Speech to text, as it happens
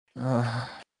Uh,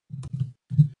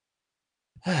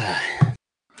 Ah,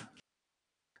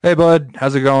 hey, bud.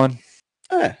 How's it going?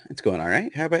 it's going all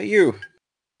right. How about you?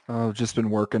 I've just been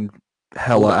working Hold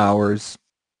hella on. hours.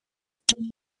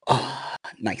 Oh,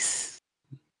 nice.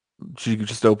 Did you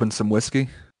just open some whiskey?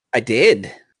 I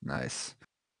did. Nice.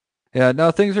 Yeah, no,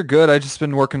 things are good. I just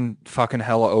been working fucking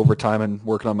hella overtime and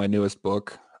working on my newest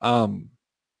book. Oh,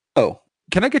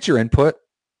 Can I get your input?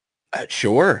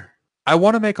 sure. I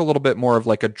want to make a little bit more of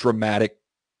like a dramatic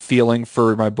feeling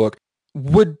for my book.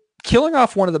 Would killing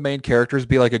off one of the main characters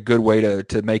be like a good way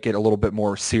to make it a little bit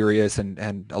more serious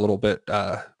and a little bit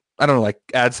I don't know, like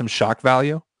add some shock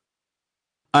value?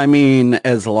 I mean,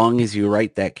 as long as you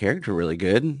write that character really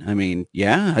good, I mean,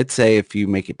 yeah, I'd say if you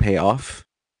make it pay off.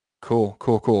 Cool.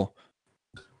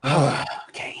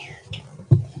 Okay.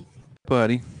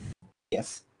 Buddy,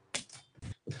 Yes.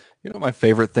 you know what my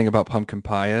favorite thing about pumpkin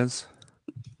pie is?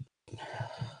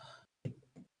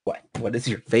 What? What is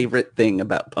your favorite thing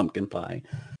about pumpkin pie?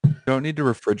 You don't need to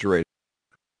refrigerate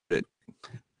it.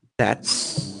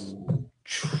 That's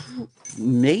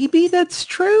maybe that's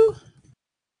true.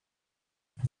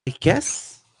 I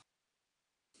guess.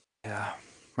 Yeah.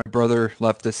 My brother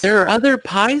left this. There are other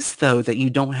pies though that you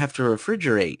don't have to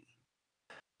refrigerate.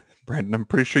 Brandon, I'm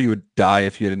pretty sure you would die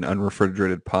if you had an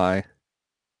unrefrigerated pie.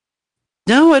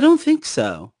 No, I don't think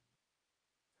so.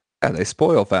 Yeah, they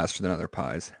spoil faster than other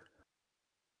pies.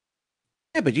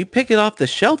 Yeah, but you pick it off the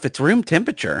shelf, it's room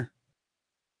temperature.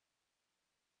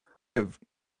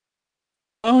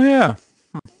 Oh, yeah.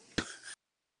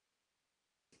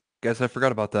 Guess I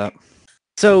forgot about that.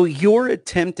 So your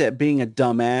attempt at being a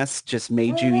dumbass just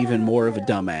made you even more of a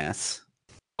dumbass.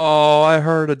 Oh, I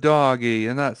heard a doggy,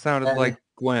 and that sounded like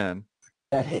Gwen.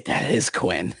 That is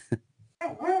Quinn.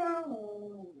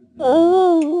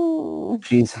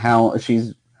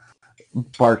 She's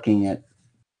barking at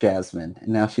Jasmine, and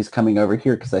now she's coming over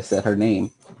here because I said her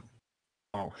name.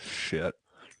 Oh, shit.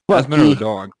 Bucky. Jasmine or the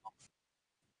dog?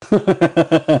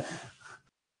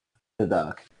 The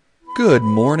dog. Good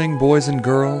morning, boys and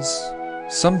girls.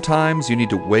 Sometimes you need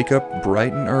to wake up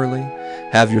bright and early,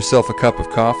 have yourself a cup of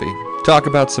coffee, talk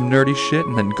about some nerdy shit,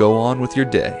 and then go on with your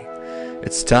day.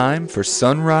 It's time for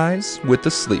Sunrise with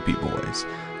the Sleepy Boys,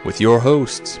 with your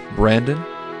hosts, Brandon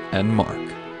and Mark.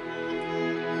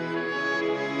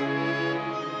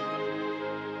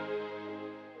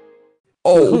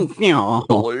 Oh,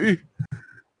 Billy.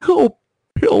 Oh,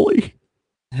 Billy.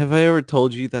 Have I ever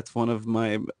told you that's one of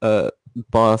my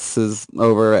bosses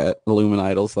over at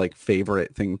Illuminidal's like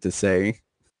favorite thing to say?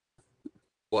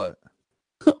 What?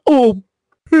 Oh,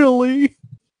 Billy.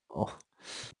 Oh,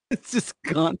 it's just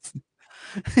constant.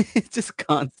 It's just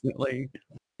constantly.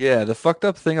 Yeah, the fucked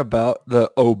up thing about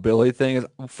the "Oh Billy" thing is,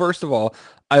 first of all,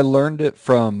 I learned it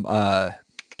from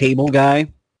Cable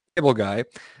guy. Cable Guy,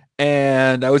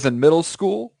 and I was in middle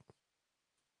school,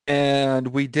 and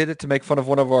we did it to make fun of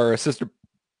one of our assistant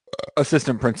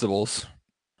principals.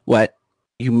 What?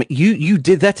 You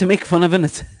did that to make fun of an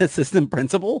assistant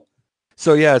principal?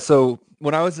 So yeah, so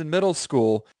when I was in middle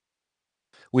school,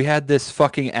 we had this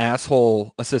fucking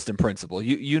asshole assistant principal.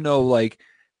 You know, like,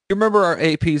 you remember our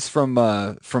APs from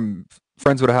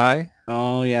Friendswood High?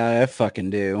 Oh yeah, I fucking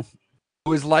do. It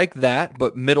was like that,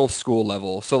 but middle school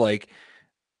level. So like,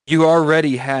 you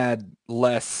already had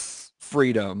less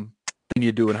freedom than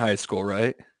you do in high school,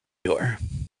 right? Sure.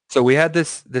 So we had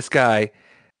this guy.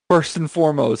 First and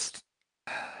foremost,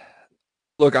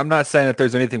 look, I'm not saying that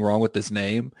there's anything wrong with this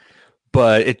name,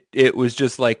 but it was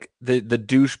just like the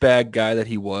douchebag guy that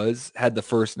he was had the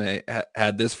first name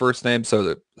had this first name, so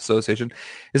the association.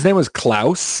 His name was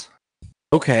Klaus.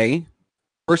 Okay.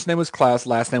 First name was Klaus,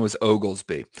 last name was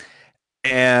Oglesby.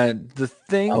 And the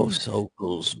thing, Oh, so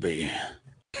Oglesby.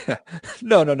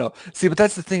 no. See, but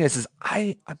that's the thing is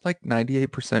I'm like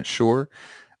 98% sure.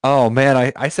 Oh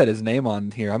man, I said his name on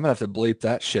here. I'm gonna have to bleep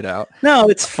that shit out. No,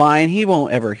 it's fine. He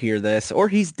won't ever hear this, or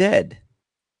he's dead.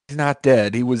 He's not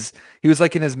dead. He was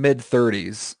like in his mid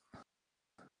 30s.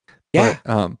 Yeah.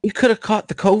 But he could have caught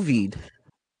the COVID.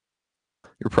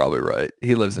 you're probably right.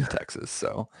 He lives in Texas,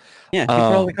 so Yeah, he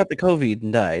probably caught the COVID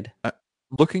and died.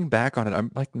 Looking back on it,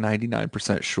 I'm like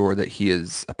 99% sure that he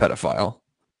is a pedophile.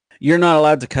 You're not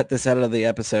allowed to cut this out of the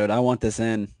episode. I want this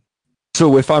in.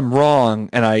 So if I'm wrong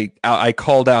and I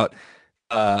called out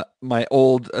my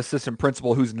old assistant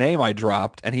principal whose name I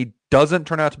dropped and he doesn't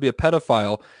turn out to be a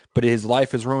pedophile, but his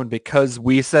life is ruined because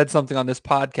we said something on this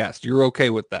podcast, you're okay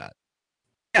with that?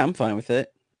 Yeah, I'm fine with it.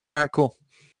 All right, cool.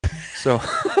 So,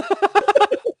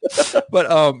 but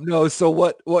no. So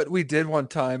what we did one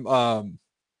time,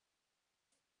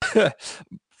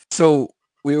 so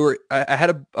I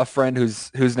had a friend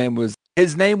whose name was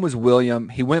His name was William.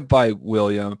 He went by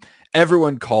William.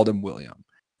 Everyone called him William.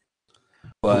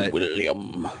 But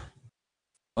William.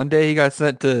 one day he got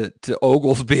sent to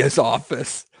Oglesby's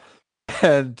office.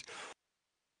 And,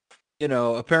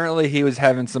 apparently he was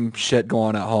having some shit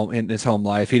going at home in his home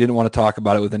life. He didn't want to talk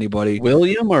about it with anybody.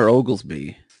 William or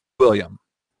Oglesby? William.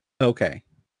 Okay.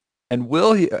 And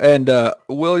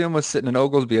William was sitting in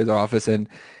Oglesby's office, and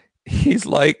he's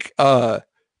like, Billy,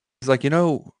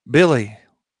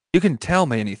 you can tell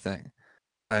me anything.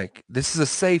 Like, this is a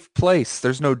safe place.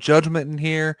 There's no judgment in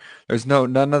here. There's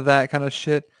none of that kind of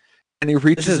shit. And he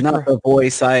reaches. This is not the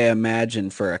voice I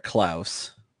imagined for a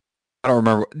Klaus. I don't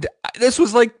remember. This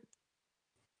was like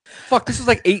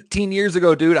 18 years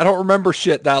ago, dude. I don't remember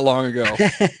shit that long ago.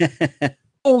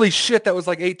 Holy shit, that was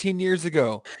like 18 years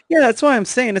ago. Yeah, that's why I'm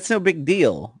saying it's no big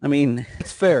deal. I mean,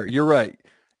 it's fair. You're right.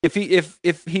 If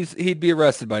he'd be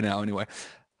arrested by now anyway.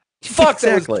 Fuck,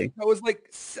 exactly. That was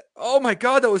like, oh my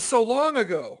God, that was so long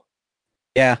ago.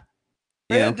 Yeah.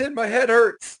 Man, dude, my head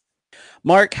hurts.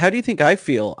 Mark, how do you think I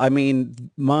feel? I mean,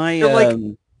 what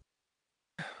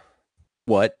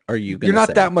are you going to say? You're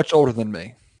not that much older than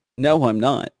me. No, I'm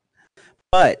not.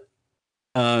 But,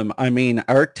 I mean,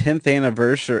 our 10th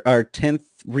anniversary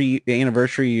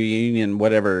reunion,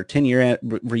 whatever, 10-year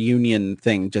reunion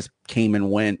thing just came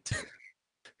and went.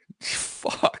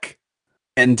 Fuck.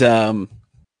 And,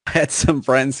 I had some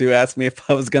friends who asked me if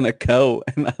I was going to go,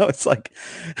 and I was like,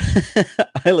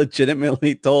 I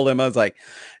legitimately told him, I was like,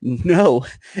 no,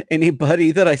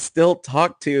 anybody that I still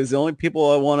talk to is the only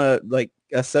people I want to like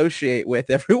associate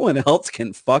with. Everyone else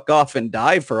can fuck off and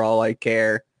die for all I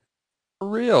care. For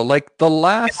real. Like the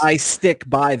last... I stick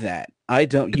by that. I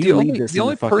don't... The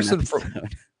only person from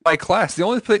my class, the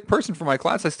only person from my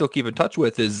class I still keep in touch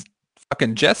with is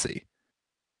fucking Jesse.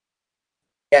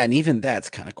 Yeah, and even that's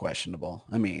kind of questionable.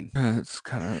 I mean, it's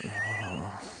kind of...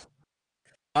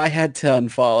 I had to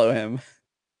unfollow him.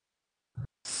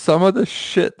 Some of the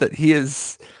shit that he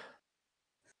is...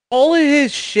 All of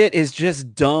his shit is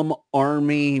just dumb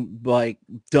army, like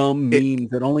dumb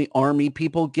memes that only army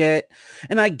people get.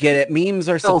 And I get it. Memes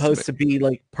are supposed to be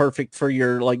like perfect for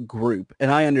your like group. And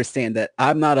I understand that.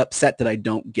 I'm not upset that I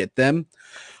don't get them.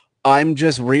 I'm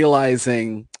just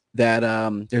realizing that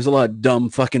there's a lot of dumb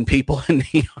fucking people in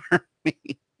the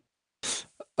army.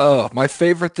 Oh, my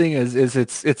favorite thing is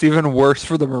it's even worse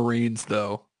for the Marines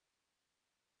though.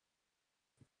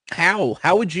 How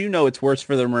would you know it's worse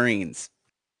for the Marines?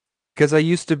 Because I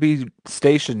used to be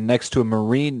stationed next to a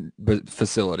Marine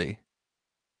facility.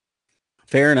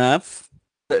 Fair enough.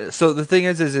 So the thing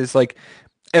is like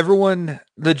everyone,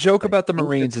 the joke about the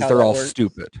Marines is they're all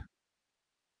stupid.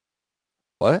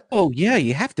 What? Oh, yeah,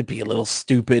 you have to be a little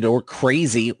stupid or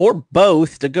crazy or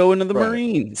both to go into the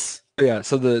Marines. Yeah,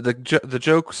 so the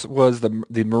jokes was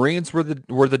the Marines were the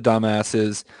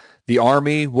dumbasses. The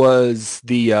Army was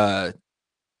the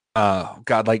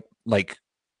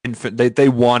they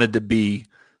wanted to be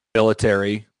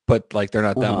military, but like they're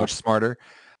not that much smarter.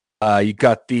 You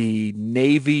got the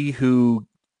Navy, who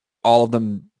all of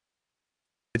them,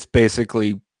 it's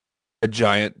basically a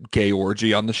giant gay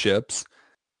orgy on the ships.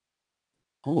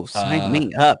 Oh, sign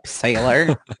me up,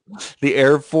 sailor. The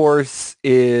Air Force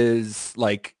is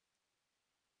like,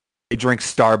 they drink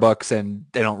Starbucks and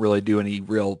they don't really do any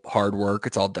real hard work.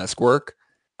 It's all desk work.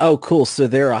 Oh, cool. So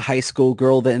they're a high school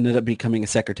girl that ended up becoming a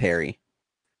secretary.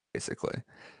 Basically.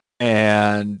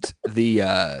 And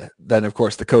then of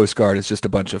course the Coast Guard is just a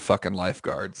bunch of fucking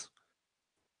lifeguards.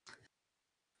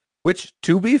 Which,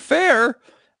 to be fair,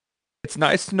 it's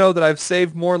nice to know that I've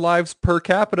saved more lives per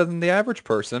capita than the average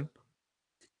person.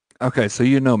 Okay, so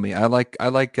you know me. I like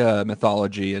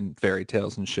mythology and fairy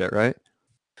tales and shit, right?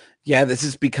 Yeah, this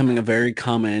is becoming a very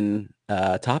common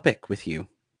topic with you.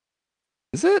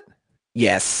 Is it?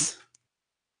 Yes.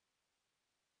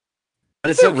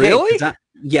 But it's okay, really?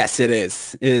 Yes, it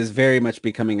is. It is very much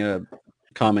becoming a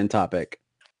common topic.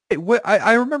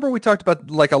 I remember we talked about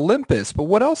like Olympus, but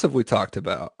what else have we talked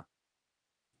about?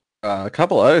 A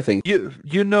couple other things.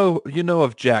 You know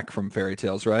of Jack from Fairy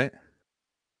Tales, right?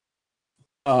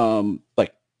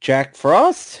 Like Jack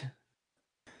Frost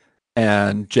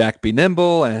and Jack Be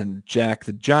Nimble and Jack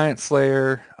the Giant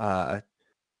Slayer.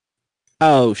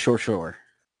 Oh, sure.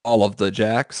 All of the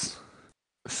Jacks.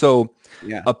 So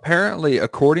yeah, apparently,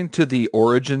 according to the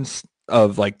origins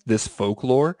of like this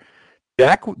folklore,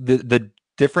 Jack, the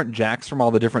different Jacks from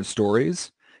all the different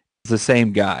stories, is the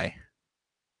same guy.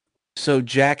 So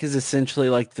Jack is essentially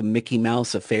like the Mickey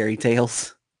Mouse of fairy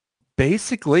tales.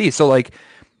 Basically, so like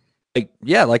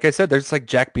yeah, like I said, there's like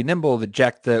Jack Be Nimble,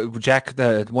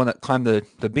 the one that climbed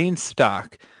the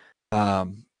beanstalk. There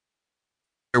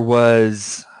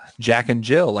was Jack and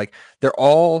Jill. Like they're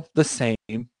all the same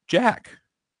Jack,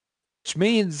 which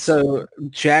means So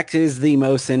Jack is the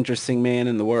most interesting man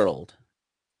in the world.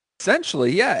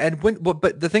 essentially, yeah. And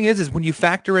but the thing is when you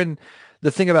factor in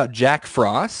the thing about Jack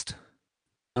Frost,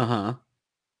 Uh-huh.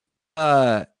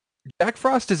 Jack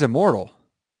Frost is immortal.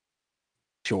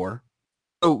 Sure.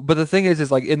 Oh, but the thing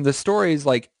is like in the stories,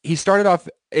 like he started off.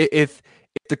 If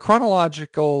the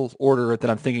chronological order that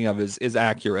I'm thinking of is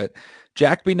accurate,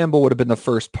 Jack B. Nimble would have been the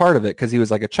first part of it because he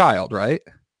was like a child, right?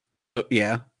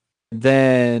 Yeah.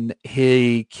 Then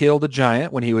he killed a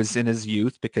giant when he was in his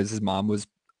youth because his mom was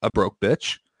a broke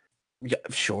bitch. Yeah,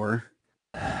 sure.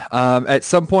 At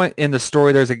some point in the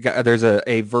story, there's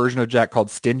a version of Jack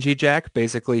called Stingy Jack.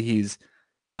 Basically, he's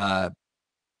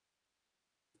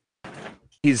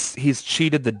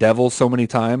cheated the devil so many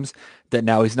times that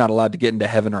now he's not allowed to get into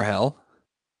heaven or hell.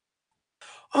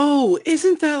 Oh,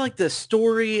 isn't that like the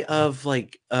story of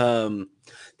like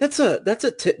that's a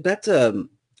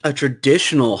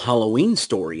traditional Halloween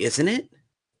story, isn't it?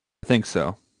 I think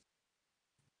so.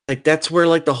 Like that's where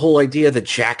like the whole idea of the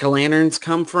jack-o'-lanterns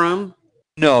come from?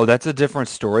 No, that's a different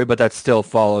story, but that still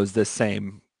follows the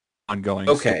same ongoing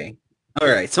story. Okay. All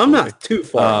right. So I'm not too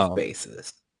far off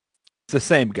basis. It's the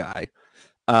same guy.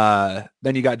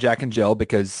 Then you got Jack and Jill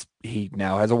because he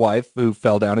now has a wife who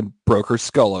fell down and broke her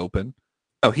skull open.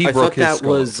 Oh, he broke his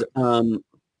skull open.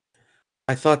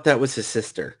 I thought that was his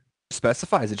sister.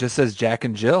 Specifies. It just says Jack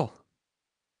and Jill.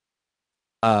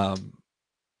 All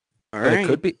right.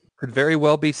 It could very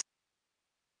well be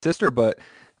sister, but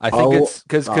I think it's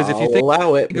because if you think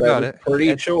about it,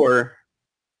 pretty sure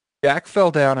Jack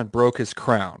fell down and broke his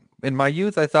crown. In my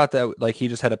youth, I thought that like he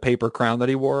just had a paper crown that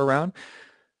he wore around.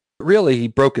 Really, he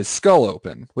broke his skull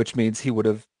open, which means he would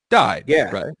have died. Yeah,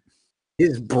 right.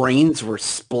 His brains were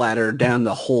splattered down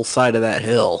the whole side of that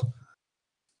hill.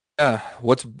 Yeah,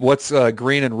 what's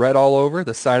green and red all over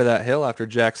the side of that hill after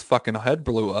Jack's fucking head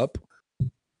blew up?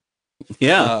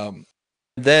 Yeah.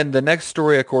 Then the next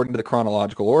story, according to the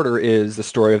chronological order, is the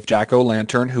story of Jack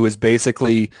O'Lantern, who is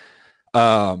basically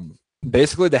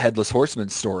the Headless Horseman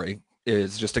story.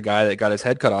 Is just a guy that got his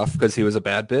head cut off because he was a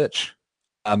bad bitch.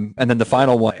 And then the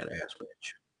final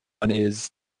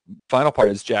final part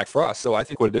is Jack Frost. So I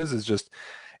think what it is just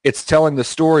it's telling the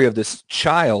story of this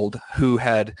child who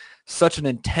had such an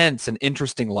intense and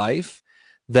interesting life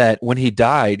that when he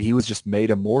died, he was just made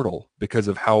immortal because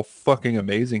of how fucking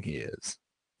amazing he is.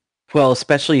 Well,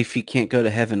 especially if you can't go to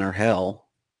heaven or hell.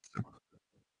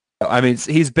 I mean,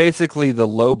 he's basically the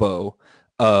Lobo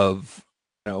of,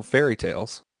 fairy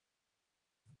tales.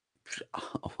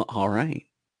 All right.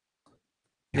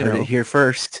 Heard it here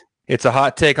first. It's a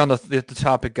hot take on the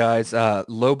topic, guys.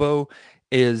 Lobo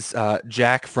is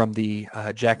Jack from the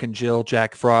Jack and Jill,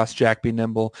 Jack Frost, Jack B.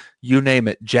 Nimble. You name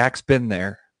it. Jack's been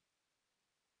there.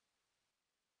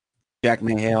 Jack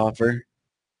Mayhofer.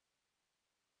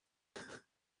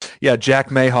 Yeah, Jack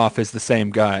Mayhoff is the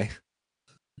same guy.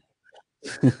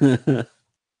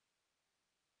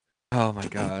 Oh my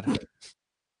god.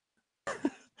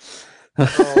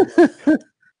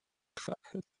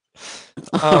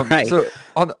 Right. So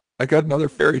I got another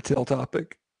fairy tale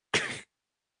topic.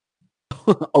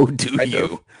 Oh, do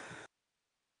you?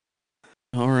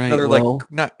 All right. Another,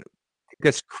 I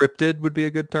guess cryptid would be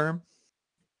a good term.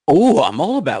 Oh, I'm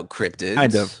all about cryptids.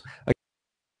 Kind of.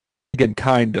 Again,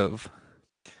 kind of.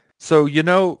 So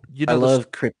I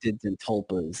love cryptids and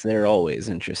tulpas. They're always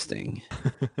interesting.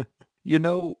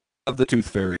 Of the Tooth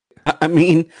Fairy. I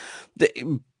mean,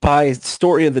 by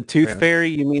story of the Tooth Fairy,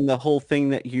 you mean the whole thing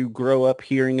that you grow up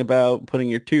hearing about, putting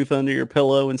your tooth under your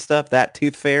pillow and stuff? That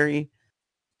Tooth Fairy?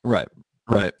 Right.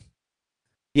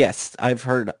 Yes, I've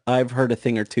heard a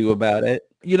thing or two about it.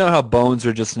 You know how bones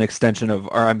are just an extension of,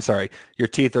 or I'm sorry, your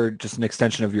teeth are just an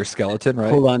extension of your skeleton, right?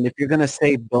 Hold on, if you're gonna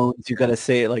say bones, you gotta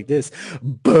say it like this: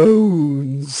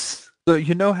 bones. So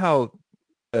you know how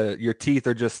your teeth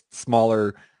are just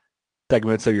smaller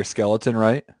segments of your skeleton,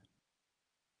 right?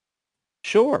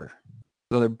 Sure.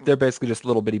 So they're basically just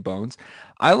little bitty bones.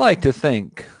 I like to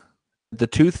think the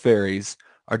Tooth Fairies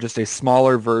are just a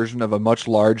smaller version of a much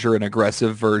larger and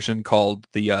aggressive version called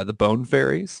the Bone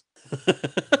Fairies.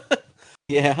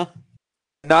 Yeah.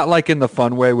 Not like in the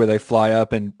fun way where they fly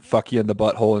up and fuck you in the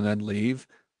butthole and then leave.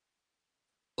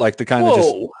 Like the kind of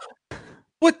just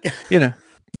what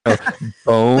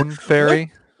Bone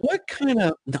Fairy. What kind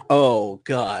of? Oh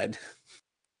God.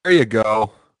 There you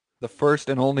go. The first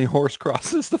and only horse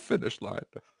crosses the finish line.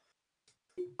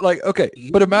 Like, okay,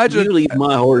 but imagine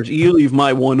you leave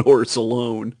my one horse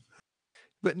alone.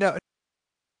 But no,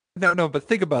 but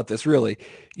think about this really.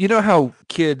 You know how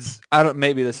kids,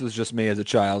 maybe this was just me as a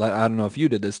child. I don't know if you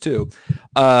did this too.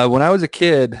 When I was a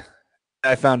kid,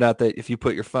 I found out that if you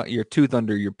put your tooth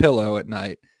under your pillow at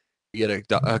night, you get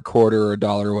a quarter or a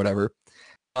dollar or whatever.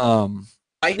 I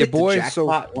hit the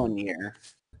jackpot one year.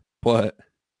 What?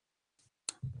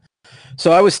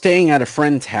 So I was staying at a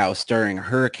friend's house during a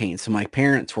hurricane, so my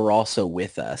parents were also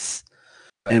with us,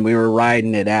 and we were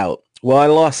riding it out. Well, I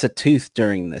lost a tooth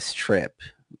during this trip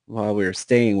while we were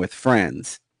staying with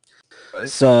friends. Right.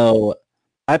 So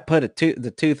I put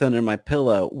the tooth under my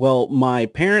pillow. Well, my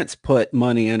parents put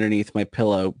money underneath my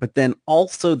pillow, but then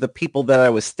also the people that I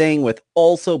was staying with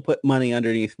also put money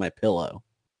underneath my pillow.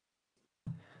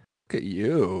 Look at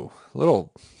you.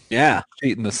 Little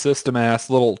cheating the system ass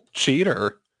little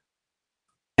cheater.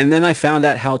 And then I found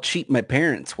out how cheap my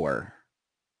parents were.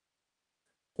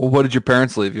 Well, what did your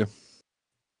parents leave you?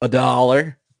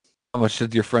 $1. How much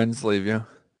did your friends leave you?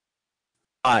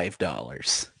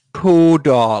 $5.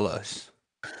 $2.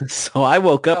 So I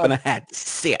woke up and I had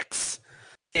 6.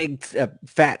 Big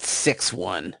fat 6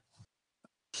 one.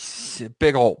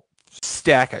 Big old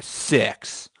stack of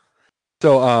 6.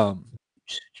 So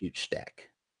huge stack.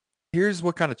 Here's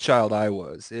what kind of child I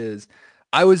was.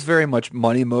 I was very much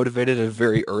money motivated at a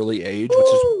very early age, which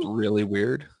is really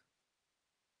weird.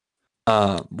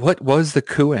 What was the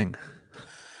cooing?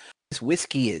 This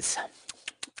whiskey is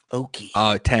oaky.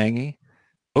 Tangy.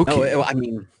 Okay. No, I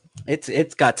mean,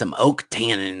 it's got some oak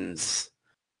tannins.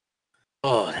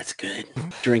 Oh, that's good.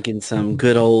 Drinking some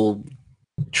good old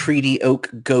Treaty Oak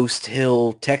Ghost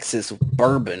Hill, Texas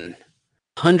bourbon.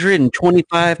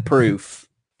 125 proof.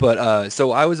 But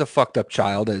so I was a fucked up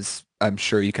child, as I'm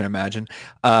sure you can imagine.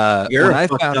 You're a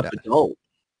fucked up adult.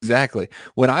 Exactly.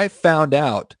 When I found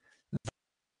out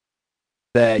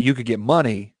that you could get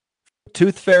money,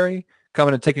 Tooth Fairy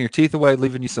coming and taking your teeth away,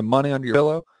 leaving you some money under your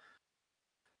pillow,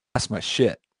 that's my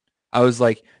shit. I was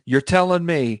like, you're telling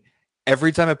me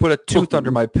every time I put a tooth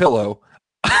under my pillow,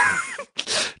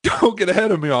 don't get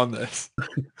ahead of me on this.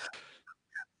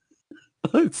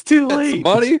 It's too late.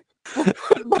 Money?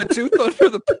 Put my tooth under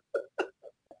the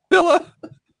pillow.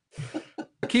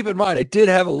 Keep in mind, I did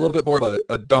have a little bit more of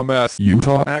a dumbass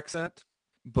Utah accent,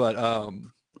 but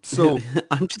so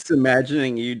I'm just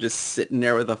imagining you just sitting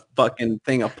there with a fucking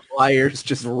thing of pliers,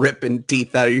 just ripping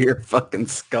teeth out of your fucking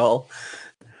skull.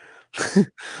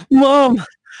 Mom,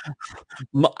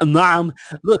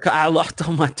 look, I lost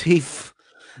all my teeth.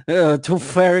 Tooth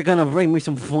Fairy gonna bring me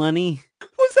some money.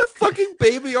 Was that fucking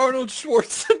baby Arnold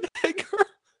Schwarzenegger?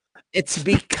 It's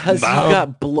because you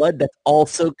got blood that's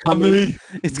also coming.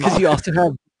 It's because you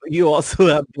also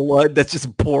have blood that's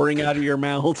just pouring out of your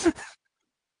mouth.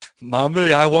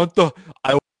 Mommy, I want the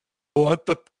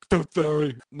Tooth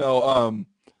Fairy. No,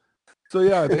 so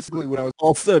yeah, basically when I was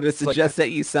also to suggest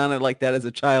that you sounded like that as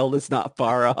a child is not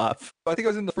far off. I think I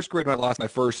was in the first grade when I lost my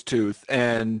first tooth,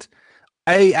 and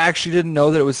I actually didn't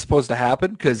know that it was supposed to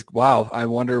happen because wow, I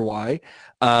wonder why.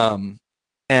 So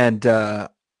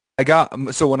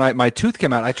when my tooth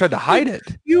came out, I tried to hide it.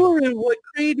 You were in what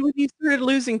grade when you started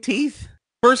losing teeth?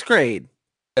 First grade.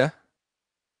 Yeah.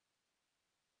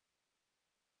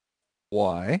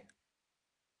 Why?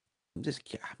 I'm just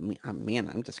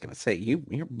gonna say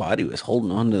your body was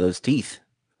holding on to those teeth.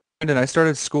 And I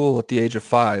started school at the age of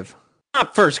 5.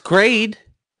 Not first grade.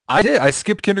 I did. I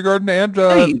skipped kindergarten and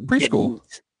preschool.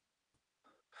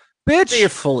 Bitch, you're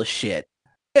full of shit.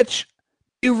 Bitch,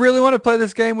 you really want to play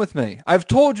this game with me? I've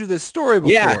told you this story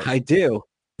before. Yeah, I do.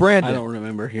 Brandon, I don't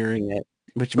remember hearing it,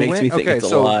 which makes me think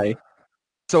it's a lie.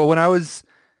 So when I was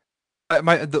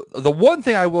the one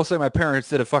thing I will say my parents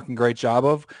did a fucking great job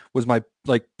of was my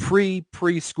like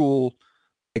preschool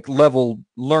like level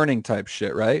learning type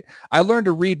shit, right? I learned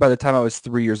to read by the time I was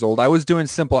 3 years old. I was doing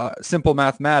simple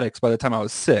mathematics by the time I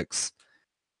was 6.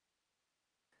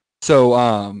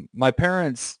 So my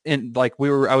parents I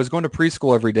was going to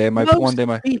preschool every day.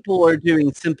 Most people are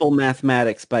doing simple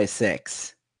mathematics by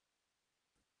 6.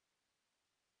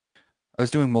 I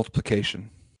was doing multiplication.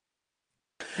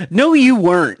 No, you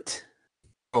weren't.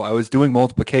 Oh, I was doing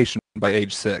multiplication by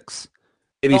age 6.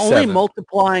 Maybe the only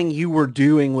multiplying you were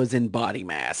doing was in body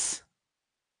mass.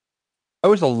 I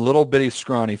was a little bitty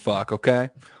scrawny fuck, okay?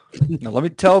 Now let me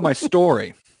tell my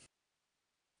story.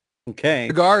 Okay.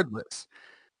 Regardless,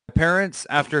 my parents,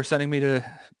 after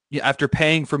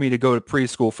paying for me to go to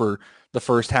preschool for the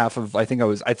first half of, I think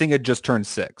it just turned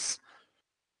 6.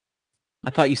 I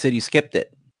thought you said you skipped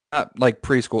it. Not like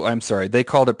preschool. I'm sorry. They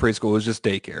called it preschool. It was just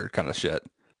daycare kind of shit.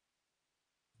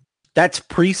 That's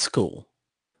preschool.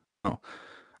 Oh.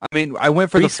 I mean, I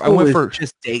went for just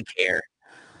daycare.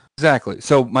 Exactly.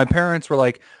 So my parents were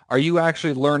like, "Are you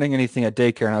actually learning anything at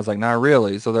daycare?" And I was like, "Not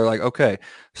really." So they're like, "Okay."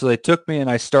 So they took me and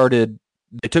they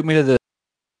took me to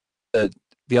the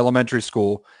elementary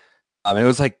school. It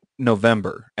was like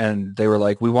November, and they were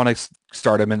like, we want to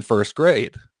start him in first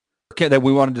grade. That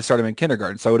we wanted to start him in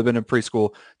kindergarten. So I would have been in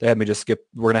preschool. They had me just skip.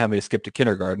 We're going to have me skip to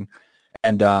kindergarten.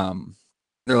 And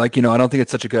they're like, I don't think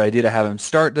it's such a good idea to have him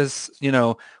start this.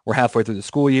 We're halfway through the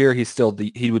school year.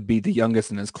 He would be the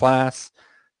youngest in his class.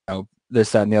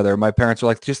 This, that, and the other. My parents were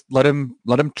like, just let him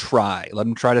try. Let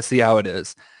him try to see how it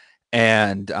is.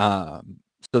 And so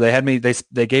they had me,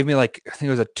 they gave me like, I think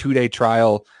it was a 2-day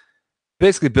trial,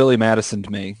 basically Billy Madison'd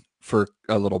me for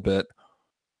a little bit.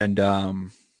 And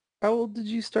how old did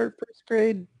you start first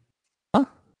grade? Huh?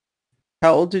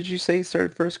 How old did you say you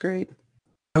started first grade?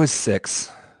 I was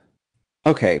 6.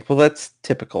 Okay, well that's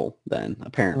typical then,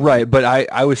 apparently. Right, but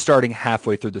I was starting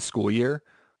halfway through the school year.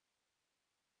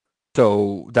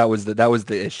 So that was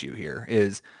the issue here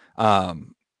is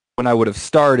when I would have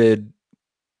started,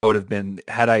 I would have been,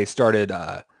 had I started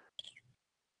like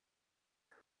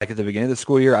at the beginning of the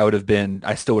school year, I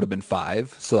still would have been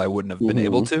 5, so I wouldn't have been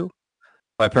able to.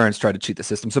 My parents tried to cheat the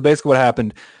system. So basically what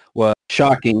happened was...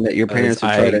 Shocking that your parents would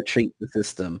try to cheat the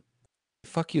system.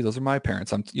 Fuck you, those are my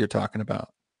parents you're talking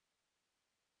about.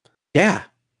 Yeah.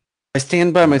 I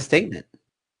stand by my statement.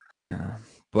 Yeah.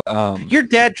 But your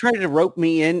dad tried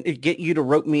to get you to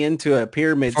rope me into a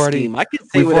pyramid scheme. I could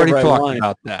say whatever I want. We've already talked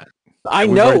about that. I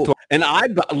know, and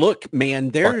look, man.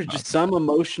 There are just some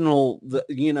emotional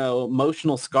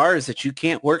scars that you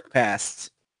can't work past.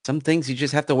 Some things you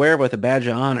just have to wear with a badge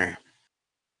of honor.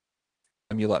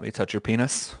 You let me touch your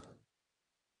penis.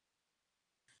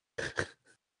 You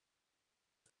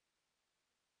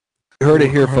heard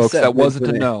it here, folks. That wasn't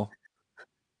a no.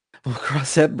 We'll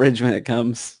cross that bridge when it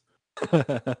comes.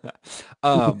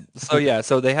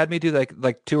 So they had me do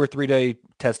like 2 or 3 day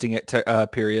testing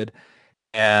period,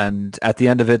 and at the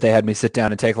end of it they had me sit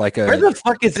down and take like a... Where the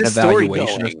fuck is this story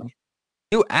going?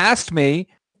 You asked me.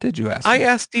 Did you ask me? I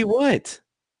asked you what?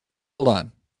 Hold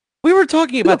on. We were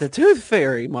talking about the tooth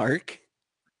fairy, Mark.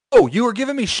 Oh, you were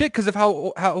giving me shit because of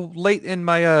how late in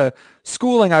my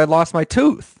schooling I lost my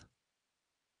tooth.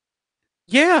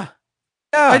 Yeah.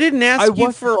 I didn't ask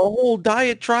you for a whole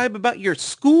diatribe about your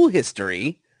school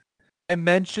history. I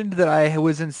mentioned that I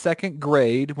was in 2nd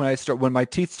grade when my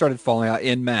teeth started falling out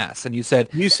in mass, and you said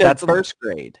that's first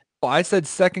grade. Well, I said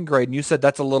 2nd grade, and you said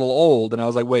that's a little old, and I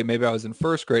was like, wait, maybe I was in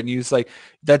 1st grade, and you was like,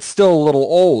 that's still a little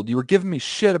old. You were giving me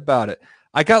shit about it.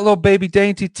 I got little baby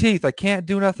dainty teeth. I can't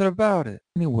do nothing about it.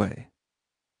 Anyway,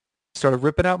 started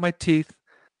ripping out my teeth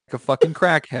like a fucking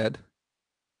crackhead,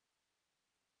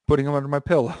 putting them under my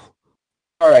pillow.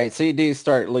 All right, so you do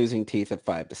start losing teeth at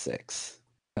 5 to 6.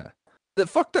 Yeah. The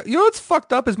fucked up. You know what's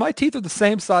fucked up is my teeth are the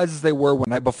same size as they were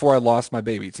before I lost my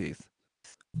baby teeth.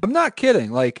 I'm not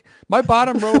kidding. Like my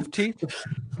bottom row of teeth,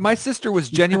 my sister was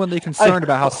genuinely concerned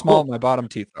about how small my bottom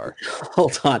teeth are.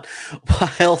 Hold on.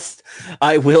 Whilst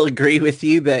I will agree with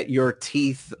you that your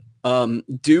teeth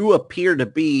do appear to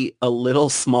be a little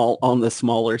small on the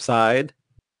smaller side.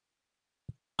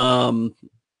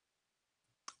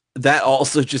 That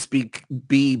also just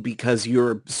be because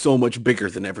you're so much bigger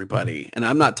than everybody. And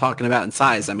I'm not talking about in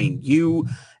size. I mean, you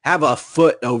have a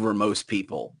foot over most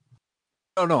people.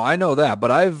 No, I know that, but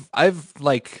I've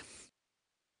like,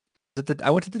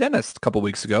 I went to the dentist a couple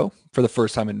weeks ago for the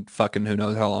first time in fucking who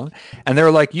knows how long, and they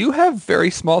were like, "You have very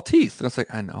small teeth." And I was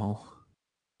like, "I know."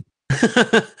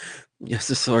 Yes,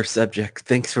 a sore subject.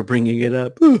 Thanks for bringing it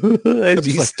up. As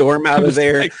you storm out of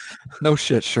there. Like, no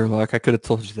shit, Sherlock. I could have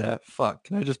told you that. Fuck.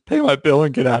 Can I just pay my bill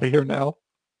and get out of here now?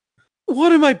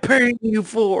 What am I paying you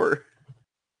for?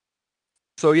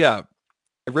 So yeah,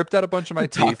 I ripped out a bunch of my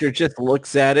teeth. Doctor just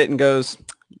looks at it and goes,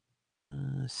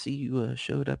 see, you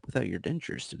showed up without your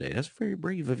dentures today. That's very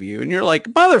brave of you. And you're like,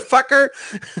 motherfucker.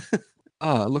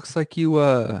 It looks like you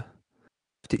have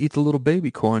to eat the little baby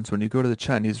corns when you go to the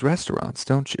Chinese restaurants,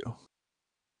 don't you?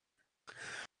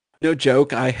 No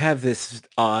joke. I have this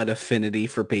odd affinity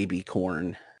for baby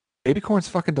corn. Baby corn's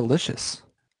fucking delicious.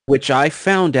 Which I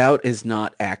found out is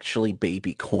not actually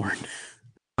baby corn.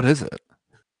 What is it?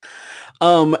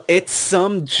 It's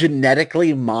some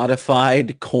genetically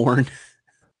modified corn.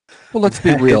 Well, let's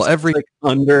be real. Every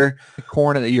under the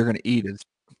corn that you're going to eat is...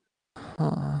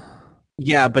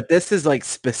 Yeah, but this is like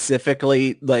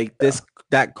specifically like this.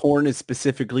 That corn is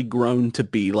specifically grown to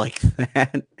be like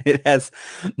that. It has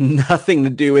nothing to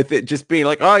do with it just being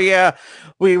like, oh yeah,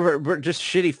 we're just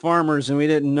shitty farmers and we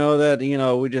didn't know that,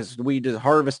 we just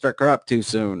harvest our crop too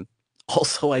soon.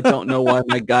 Also, I don't know why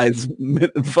my guy's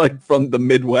like from the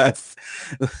Midwest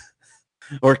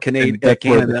or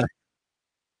Canada.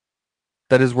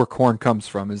 That is where corn comes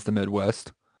from, is the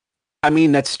Midwest. I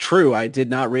mean, that's true. I did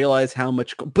not realize how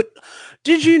much. But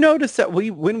did you notice that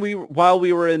while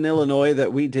we were in Illinois,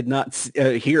 that we did not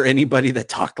hear anybody that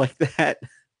talked like that?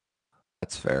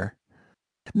 That's fair.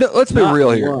 No, let's be Not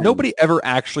real here. one. Nobody ever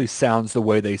actually sounds the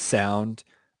way they sound,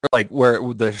 or like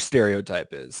where the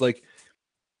stereotype is. Like,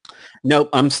 Nope,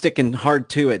 I'm sticking hard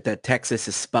to it that Texas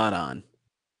is spot on.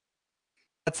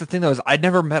 that's the thing though, is I'd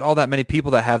never met all that many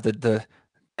people that have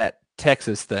that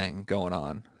Texas thing going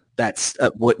on. That's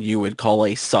what you would call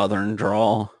a southern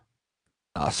drawl.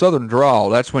 Southern drawl,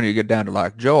 that's when you get down to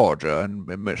like Georgia and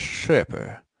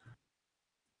Mississippi.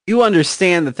 You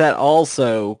understand that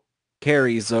also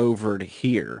carries over to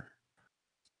here.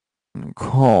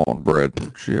 Cornbread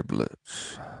and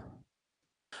giblets.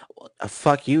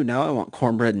 Fuck you. Now I want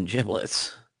cornbread and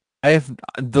giblets.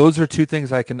 Those are two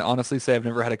things I can honestly say I've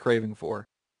never had a craving for.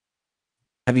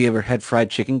 Have you ever had fried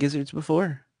chicken gizzards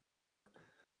before?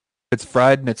 If it's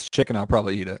fried and it's chicken, I'll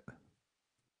probably eat it.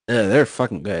 They're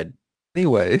fucking good.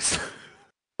 Anyways,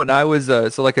 when I was,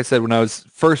 so like I said, when I was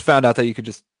first found out that you could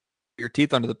just put your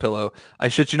teeth under the pillow, I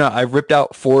shit you not, I ripped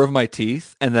out 4 of my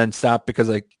teeth and then stopped because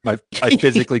I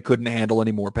physically couldn't handle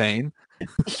any more pain.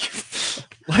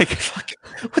 Like,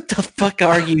 what the fuck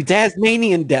are you,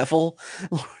 Tasmanian devil?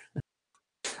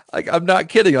 Like, I'm not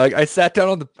kidding. Like, I sat down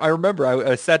on I remember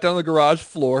I sat down on the garage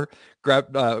floor,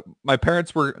 grabbed, my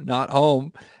parents were not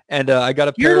home, and I got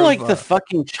a pair You're like of, the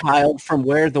fucking child from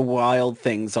Where the Wild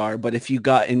Things Are, but if you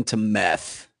got into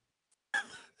meth.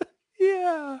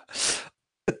 Yeah.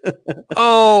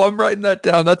 Oh, I'm writing that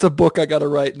down. That's a book I gotta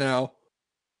write now.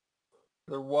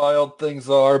 The Wild Things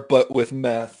Are, but with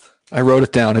meth. I wrote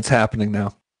it down. It's happening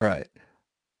now. Right.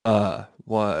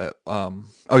 What?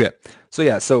 Okay. So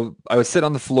yeah. So I was sitting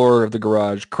on the floor of the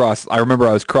garage, I remember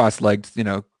I was cross-legged,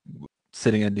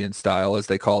 sitting Indian style, as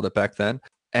they called it back then.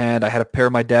 And I had a pair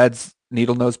of my dad's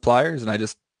needle nose pliers, and I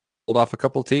just pulled off a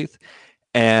couple teeth.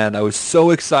 And I was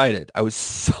so excited.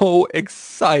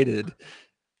 To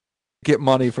get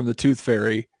money from the tooth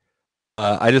fairy.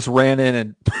 I just ran in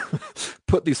and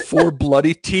put these 4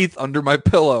 bloody teeth under my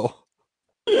pillow.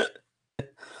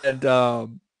 And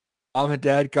mom and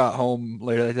dad got home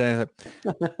later that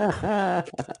day.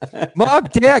 Mom,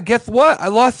 Dad, guess what? I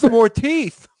lost some more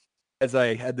teeth. As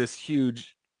I had this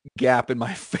huge gap in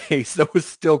my face that was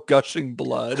still gushing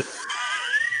blood.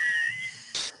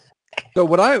 So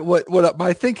what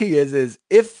my thinking is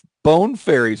if bone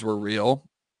fairies were real,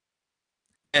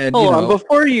 and hold on,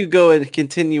 before you go and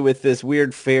continue with this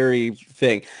weird fairy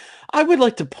thing, I would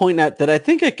like to point out that I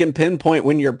think I can pinpoint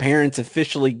when your parents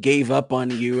officially gave up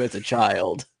on you as a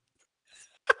child.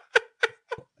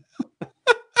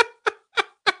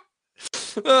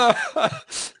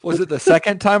 Was it the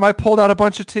second time I pulled out a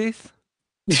bunch of teeth?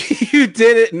 You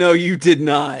did it? No, you did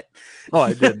not. Oh,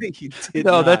 I didn't. You did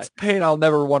no, not. That's pain I'll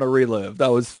never want to relive. That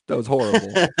was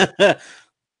horrible.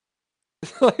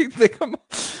 Like,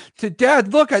 to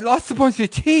Dad, look, I lost a bunch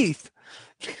of teeth.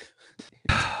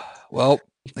 Well,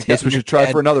 I guess we should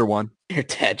try for another one. Your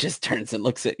dad just turns and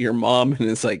looks at your mom and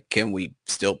is like, can we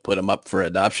still put him up for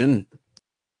adoption?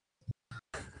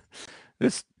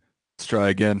 Let's try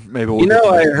again. Maybe we'll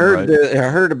I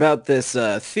heard about this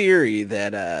theory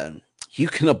that you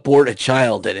can abort a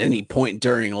child at any point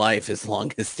during life as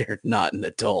long as they're not an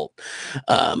adult.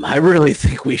 I really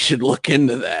think we should look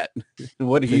into that.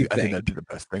 What do you think? I think that'd be the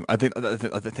best thing. I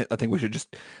think we should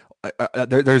just.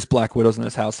 There's Black Widows in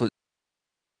this house. So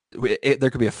there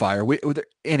could be a fire.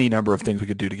 Any number of things we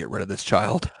could do to get rid of this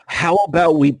child. How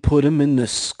about we put him into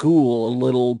school a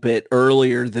little bit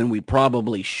earlier than we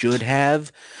probably should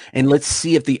have, and let's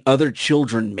see if the other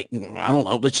children I don't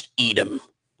know. Let's eat him.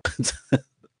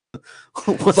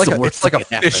 It's like a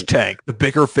fish tank. The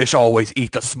bigger fish always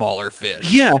eat the smaller fish.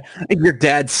 Yeah, and your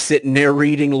dad's sitting there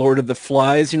reading Lord of the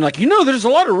Flies. And you're like, there's a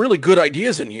lot of really good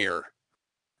ideas in here.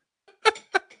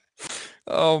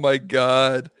 Oh my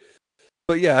god.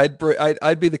 But yeah,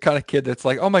 I'd be the kind of kid that's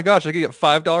like, oh my gosh, I could get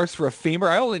 $5 for a femur.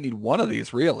 I only need one of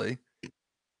these, really.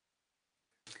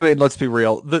 I mean, let's be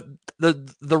real. The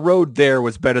road there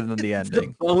was better than the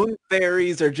ending. The bone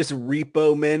fairies are just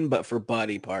repo men, but for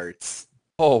body parts.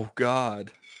 Oh God.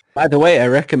 By the way, I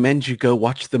recommend you go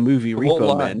watch the movie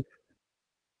Repo Men.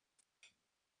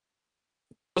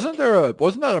 Wasn't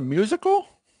that a musical?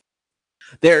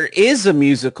 There is a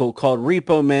musical called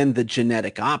Repo Men, the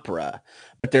Genetic Opera.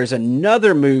 But there's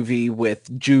another movie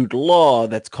with Jude Law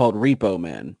that's called Repo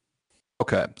Man.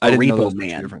 Okay. I didn't know those were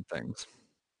two different things.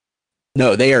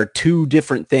 No, they are 2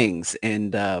 different things.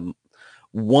 And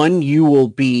one you will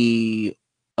be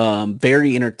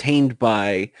very entertained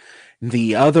by.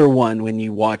 The other one, when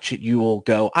you watch it, you will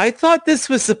go, I thought this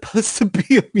was supposed to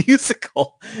be a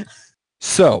musical.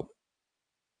 So,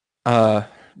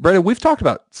 Brandon, we've talked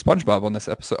about SpongeBob on this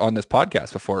episode, on this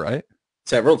podcast before, right?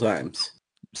 Several times.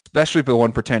 Especially the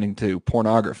one pertaining to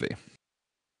pornography.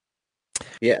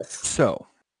 Yes. So,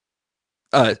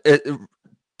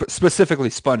 specifically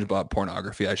SpongeBob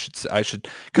pornography, I should,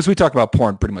 because we talk about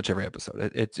porn pretty much every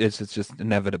episode. It's just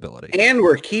inevitability. And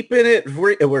we're keeping it.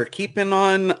 We're keeping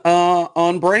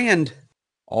on brand.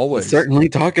 Always. Certainly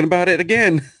talking about it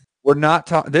again. We're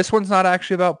not this one's not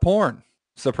actually about porn,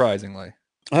 surprisingly.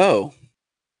 Oh.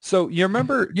 So you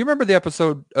remember the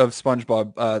episode of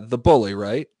SpongeBob, The Bully,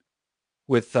 right?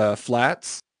 With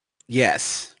Flats?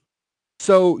 Yes.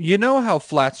 So you know how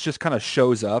Flats just kind of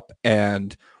shows up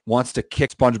and wants to kick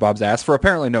SpongeBob's ass for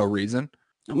apparently no reason.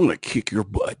 I'm going to kick your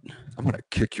butt. I'm going to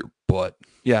kick your butt.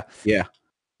 Yeah. Yeah.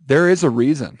 There is a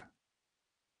reason.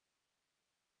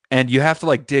 And you have to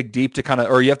like dig deep to kind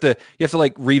of, or you have to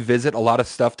like revisit a lot of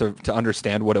stuff to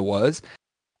understand what it was.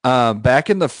 Back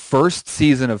in the first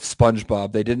season of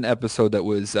SpongeBob, they did an episode that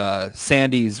was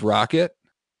Sandy's Rocket.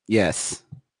 Yes.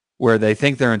 Where they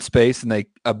think they're in space and they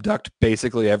abduct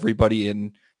basically everybody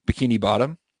in Bikini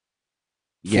Bottom.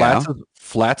 Yeah.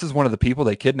 Flats is one of the people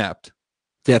they kidnapped.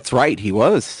 That's right. He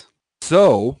was.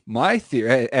 So my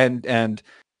theory, and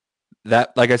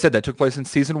that, like I said, that took place in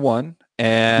season 1.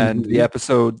 And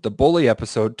the Bully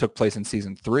episode took place in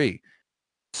season 3.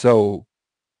 So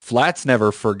Flats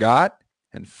never forgot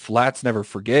and Flats never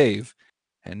forgave.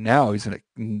 And now he's going to,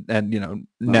 and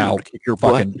now kick your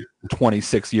fucking butt.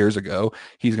 26 years ago,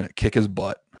 he's going to kick his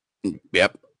butt.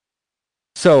 Yep.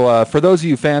 So for those of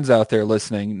you fans out there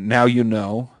listening, now you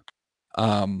know,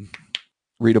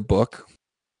 read a book.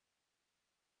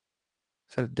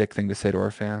 Is that a dick thing to say to our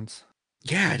fans?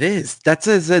 Yeah, it is. That's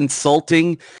as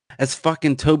insulting as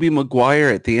fucking Tobey Maguire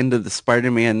at the end of the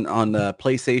Spider-Man on the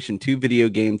PlayStation 2 video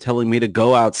game telling me to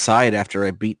go outside after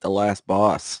I beat the last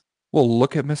boss. Well,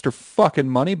 look at Mr. fucking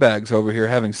Moneybags over here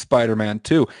having Spider-Man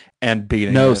 2 and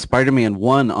beating No, it. Spider-Man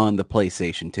 1 on the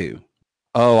PlayStation 2.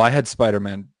 Oh, I had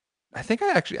Spider-Man. I think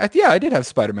I did have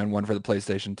Spider-Man 1 for the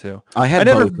PlayStation 2. I had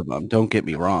both of them. Don't get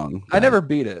me wrong. I never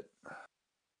beat it.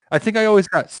 I think I always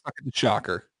got stuck in the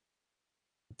Shocker.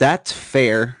 That's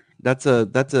fair. That's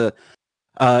a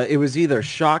it was either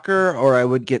Shocker or I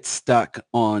would get stuck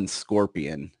on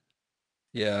Scorpion.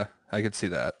 Yeah, I could see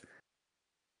that.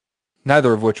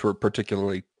 Neither of which were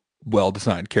particularly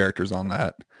well-designed characters on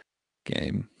that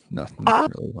game. Nothing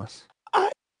really was.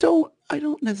 I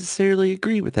don't necessarily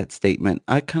agree with that statement.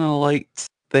 I kind of liked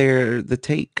the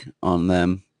take on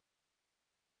them.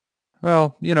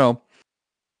 Well,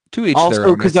 to each also their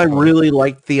own. Because I really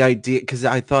liked the idea, because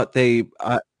I thought they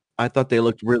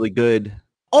looked really good.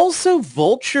 Also,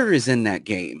 Vulture is in that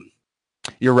game.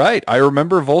 You're right. I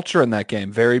remember Vulture in that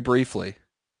game very briefly.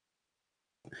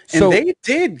 And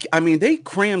they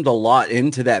crammed a lot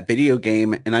into that video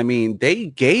game. And they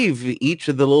gave each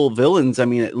of the little villains,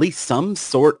 at least some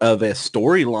sort of a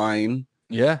storyline.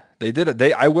 Yeah, they did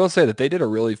it. I will say that they did a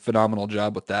really phenomenal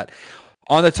job with that.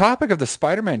 On the topic of the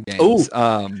Spider-Man games,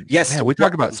 yes, man, we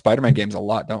talk about Spider-Man games a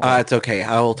lot, don't we? It's okay.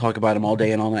 I will talk about them all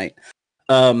day and all night.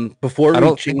 Before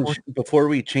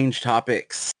we change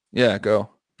topics. Yeah, go.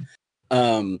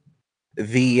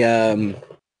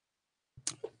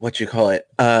 What you call it?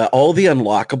 All the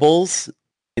unlockables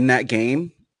in that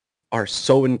game are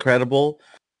so incredible.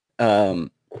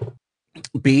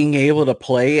 Being able to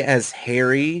play as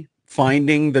Harry,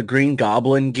 finding the Green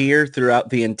Goblin gear throughout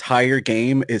the entire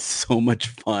game is so much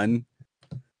fun.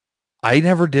 I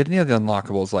never did any of the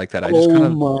unlockables like that.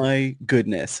 My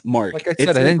goodness, Mark. Like I said,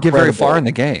 I didn't get very far in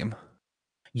the game.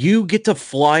 You get to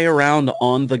fly around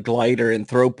on the glider and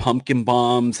throw pumpkin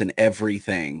bombs and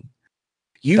everything.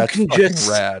 That's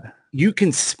rad. You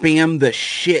can spam the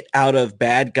shit out of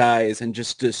bad guys and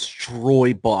just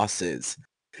destroy bosses.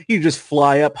 You just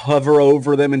fly up, hover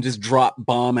over them, and just drop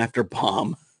bomb after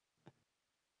bomb.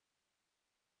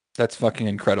 That's fucking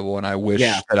incredible, and I wish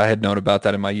that I had known about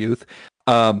that in my youth.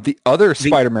 The other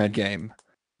Spider-Man game.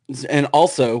 And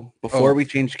also, before we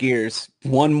change gears,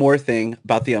 one more thing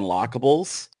about the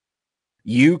unlockables.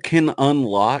 You can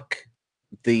unlock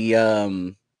the...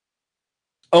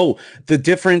 the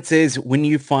difference is when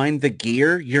you find the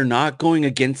gear, you're not going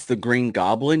against the Green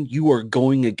Goblin. You are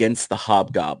going against the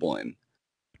Hobgoblin.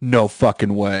 No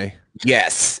fucking way.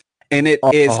 Yes. And it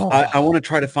is... I want to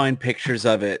try to find pictures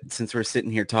of it since we're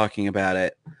sitting here talking about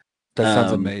it. That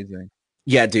sounds amazing.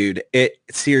 Yeah, dude. It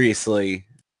seriously...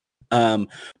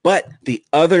 but the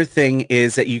other thing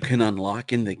is that you can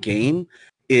unlock in the game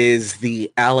is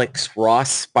the Alex Ross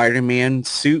Spider-Man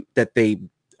suit that they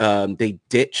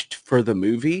ditched for the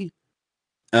movie.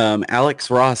 Alex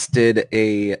Ross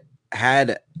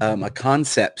had a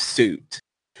concept suit,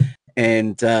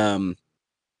 and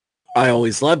I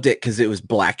always loved it because it was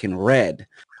black and red.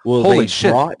 Well, Holy they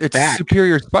shit! brought It's back.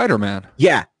 Superior Spider-Man.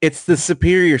 Yeah, it's the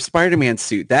Superior Spider-Man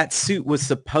suit. That suit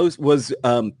was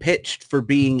pitched for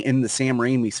being in the Sam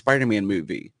Raimi Spider-Man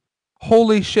movie.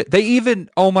 Holy shit! They even,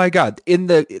 oh my god, in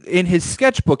his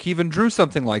sketchbook, he even drew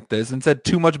something like this and said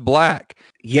too much black.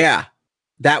 Yeah,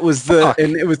 that was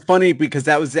and it was funny because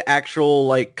that was the actual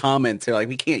like comments. They're like,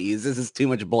 we can't use this; it's too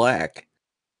much black.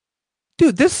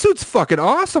 Dude, this suit's fucking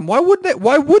awesome. Why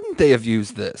wouldn't they have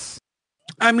used this?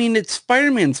 I mean, it's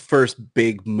Spider-Man's first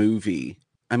big movie.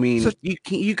 I mean, so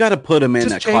you got to put him in a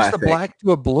classic. Just change the black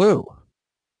to a blue.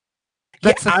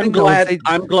 That's I'm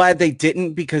glad they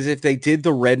didn't, because if they did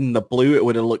the red and the blue, it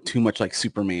would have looked too much like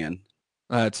Superman.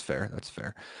 That's fair. That's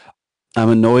fair. I'm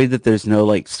annoyed that there's no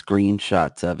like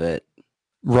screenshots of it.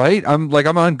 Right? I'm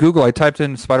on Google. I typed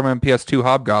in Spider-Man PS2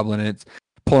 Hobgoblin, and it's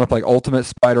pulling up like Ultimate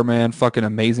Spider-Man, fucking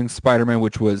Amazing Spider-Man,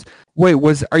 which was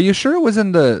are you sure it was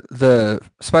in the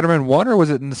Spider-Man 1 or was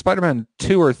it in the Spider-Man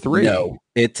 2 or 3? No,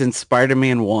 it's in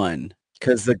Spider-Man 1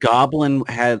 because the Goblin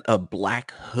had a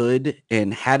black hood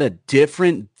and had a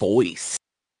different voice.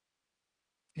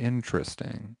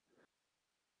 Interesting.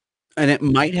 And it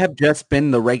might have just been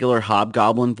the regular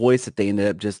Hobgoblin voice that they ended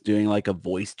up just doing like a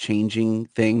voice changing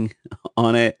thing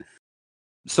on it.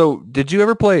 So did you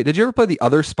ever play the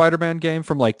other Spider-Man game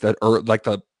from like the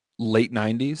late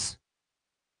 90s?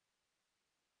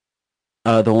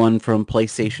 The one from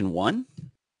PlayStation 1?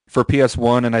 For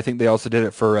PS1, and I think they also did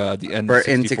it for the N64. For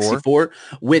N64?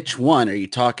 Which one? Are you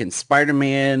talking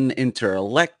Spider-Man, Enter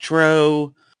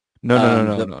Electro?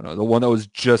 No. The one that was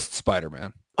just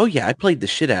Spider-Man. Oh yeah, I played the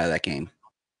shit out of that game.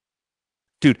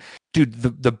 Dude,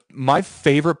 my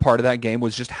favorite part of that game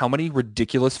was just how many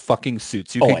ridiculous fucking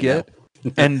suits you could get.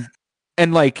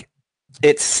 and like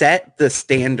it set the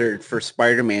standard for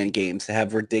Spider-Man games to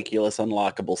have ridiculous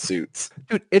unlockable suits.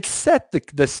 Dude, it set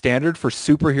the standard for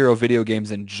superhero video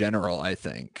games in general, I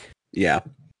think. Yeah.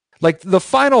 Like the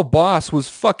final boss was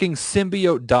fucking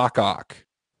symbiote Doc Ock.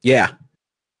 Yeah.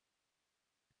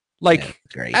 Like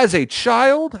as a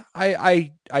child,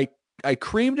 I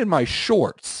creamed in my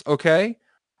shorts, okay?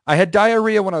 I had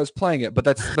diarrhea when I was playing it, but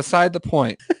that's beside the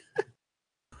point.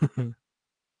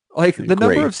 Like the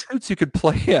number of suits you could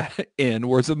play in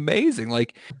was amazing.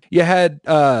 Like you had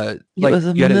it was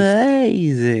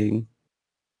amazing.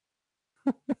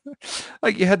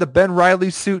 Like you had the Ben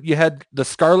Reilly suit, you had the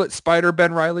Scarlet Spider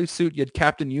Ben Reilly suit, you had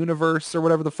Captain Universe or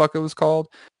whatever the fuck it was called.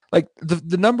 Like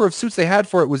the number of suits they had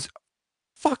for it was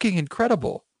fucking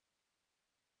incredible.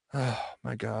 Oh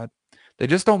my god. They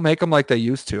just don't make them like they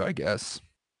used to, I guess.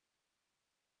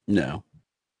 No.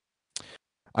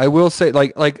 I will say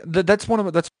that's one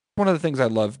of the things I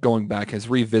love going back is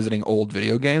revisiting old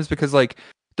video games, because like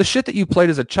the shit that you played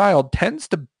as a child tends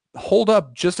to hold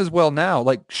up just as well now.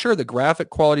 Like sure, the graphic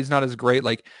quality is not as great.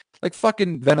 Like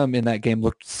fucking Venom in that game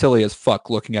looked silly as fuck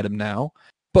looking at him now.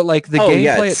 But like the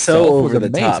gameplay it's itself so over was the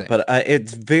amazing. top. But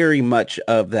it's very much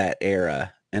of that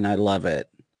era, and I love it.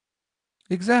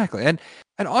 Exactly. And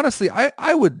honestly,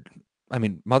 I would, I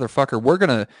mean, motherfucker, we're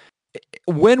gonna,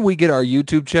 when we get our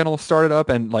YouTube channel started up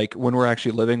and like when we're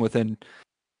actually living within,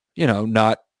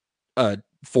 not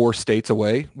 4 states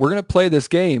away, we're gonna play this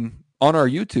game on our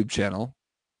YouTube channel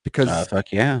because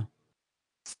fuck yeah.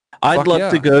 I'd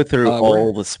love to go through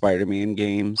all the Spider-Man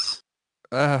games.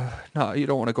 No, you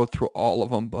don't want to go through all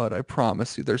of them, but I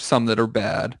promise you there's some that are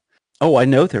bad. Oh, I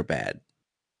know they're bad.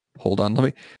 Hold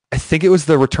on, I think it was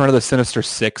the Return of the Sinister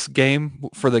Six game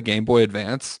for the Game Boy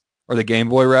Advance, or the Game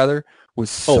Boy rather, was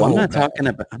so I'm bad.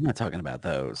 I'm not talking about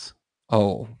those.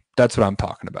 Oh, that's what I'm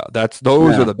talking about.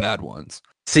 Those are the bad ones.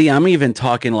 See, I'm even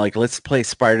talking like, let's play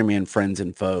Spider-Man Friends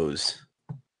and Foes.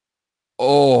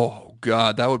 Oh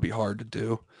god, that would be hard to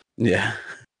do. Yeah.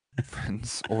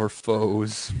 Friends or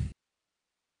foes.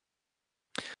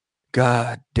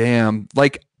 God damn.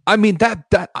 Like, I mean, that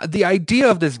the idea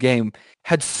of this game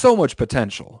had so much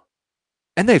potential,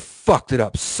 and they fucked it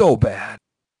up so bad.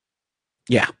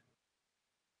 Yeah.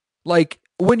 Like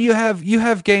when you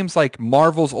have games like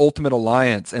Marvel's Ultimate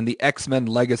Alliance and the X-Men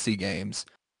Legacy games,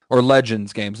 or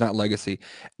Legends games, not Legacy,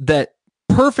 that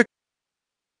perfectly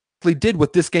did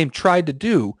what this game tried to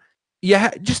do.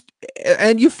 Yeah,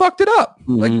 and you fucked it up.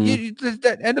 Like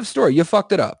that end of story. You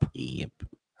fucked it up. Yep.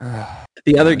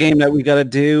 The other game that we got to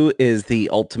do is the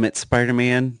Ultimate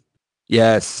Spider-Man.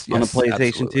 Yes, on a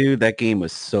PlayStation 2. That game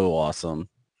was so awesome.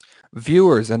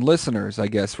 Viewers and listeners, I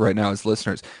guess right now as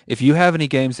listeners, if you have any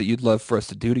games that you'd love for us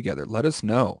to do together, let us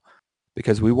know,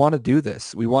 because we want to do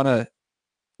this. We want to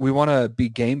be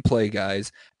gameplay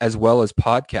guys as well as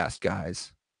podcast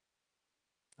guys.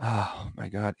 Oh my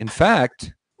god. In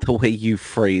fact, The way you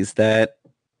phrase that,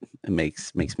 it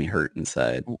makes me hurt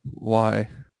inside. Why?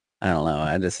 I don't know.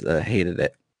 I just hated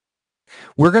it.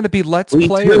 We're going to be Let's We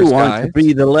Players, too want guys. to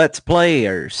be the Let's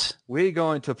Players. We're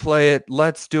going to play it.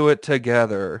 Let's do it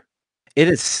together. It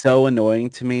is so annoying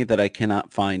to me that I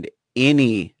cannot find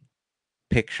any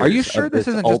pictures. Are you sure of this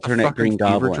isn't just a alternate fucking Green fever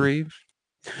Goblin? dream?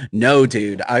 No,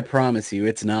 dude. I promise you,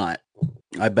 it's not.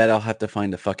 I bet I'll have to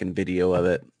find a fucking video of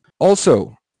it.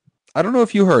 Also, I don't know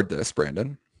if you heard this,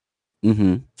 Brandon.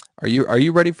 Mm-hmm. Are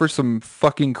you ready for some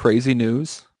fucking crazy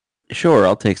news? Sure,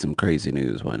 I'll take some crazy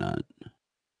news. Why not?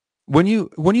 When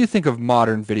you think of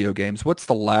modern video games, what's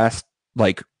the last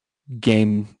like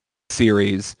game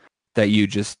series that you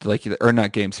just like, or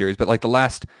not game series, but like the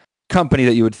last company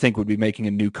that you would think would be making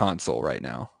a new console right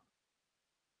now?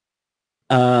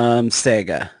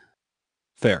 Sega.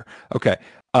 Fair. Okay.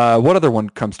 What other one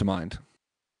comes to mind?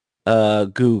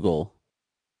 Google.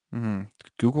 Mm-hmm.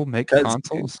 Google make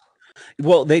consoles?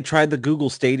 Well, they tried the Google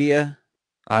Stadia.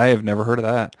 I have never heard of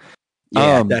that.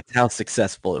 Yeah, that's how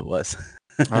successful it was.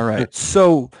 All right.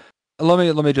 So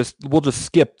we'll just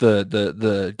skip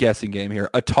the guessing game here.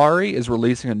 Atari is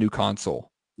releasing a new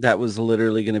console. That was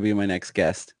literally going to be my next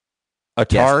guest.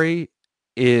 Atari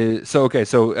is so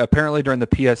apparently during the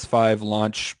PS5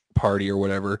 launch party or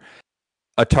whatever,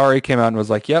 Atari came out and was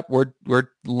like, "Yep, we're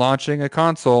launching a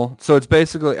console." So it's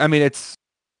basically, I mean, it's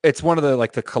one of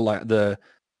the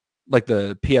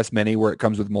PS Mini where it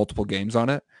comes with multiple games on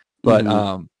it,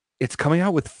 but it's coming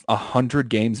out with 100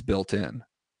 games built in.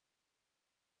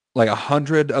 Like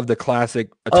 100 of the classic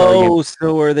Atari games.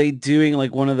 So are they doing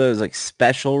like one of those like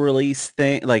special release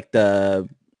thing, like the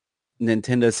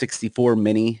Nintendo 64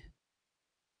 Mini?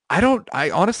 I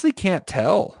honestly can't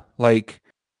tell. Like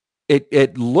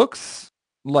it looks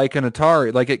like an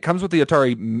Atari. Like it comes with the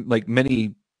Atari like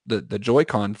Mini, the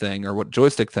Joy-Con thing or what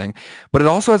joystick thing, but it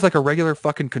also has like a regular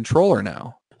fucking controller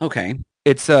now. Okay.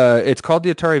 It's called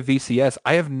the Atari VCS.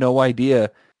 I have no idea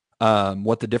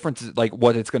what the difference is, like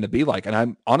what it's going to be like, and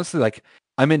I'm honestly like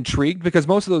I'm intrigued because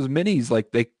most of those minis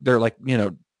like they're like, you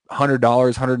know, $100,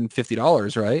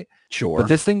 $150, right? Sure. But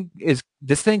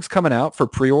this thing's coming out for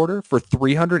pre-order for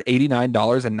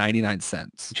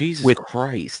 $389.99. Jesus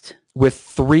Christ. With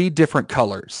 3 different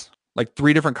colors, like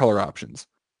 3 different color options,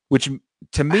 which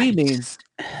to me means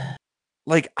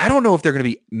like I don't know if they're going to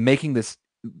be making this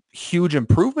huge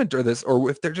improvement or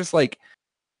if they're just like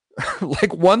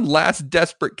like one last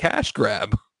desperate cash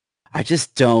grab. I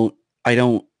don't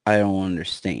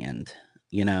understand,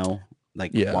 you know,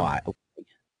 like why. I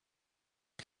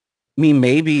mean,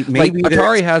 maybe like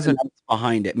Atari hasn't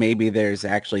behind it. Maybe there's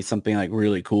actually something like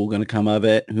really cool going to come of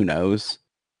it. Who knows?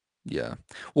 Yeah.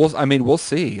 Well, I mean, we'll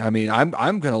see. I mean, I'm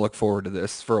going to look forward to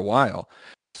this for a while.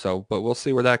 So, but we'll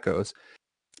see where that goes.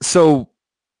 So,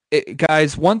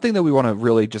 guys, one thing that we want to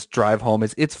really just drive home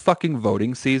is it's fucking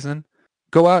voting season.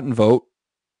 Go out and vote.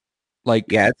 Like,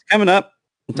 yeah, it's coming up.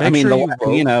 I mean,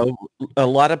 sure you know, a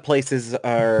lot of places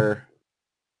are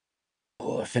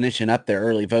finishing up their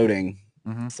early voting.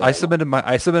 Mm-hmm. So. I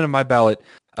submitted my ballot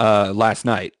last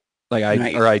night. Like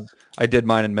I did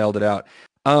mine and mailed it out.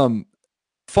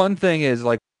 Fun thing is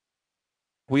like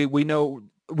we know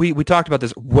we talked about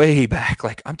this way back.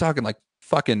 Like I'm talking like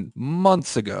fucking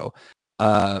months ago.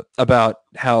 About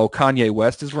how Kanye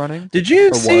West is running. Did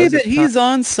you see that he's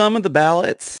on some of the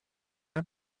ballots?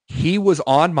 He was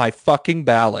on my fucking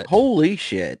ballot. Holy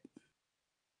shit.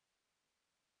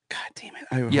 God damn it.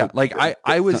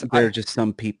 I was... There are just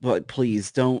some people, like,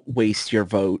 please don't waste your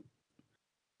vote.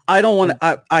 I don't want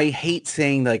to... I hate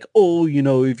saying like, oh, you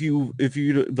know, if you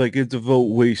like, it's a vote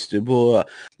wasted. Blah.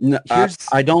 No,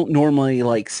 I don't normally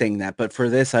like saying that, but for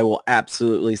this, I will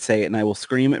absolutely say it, and I will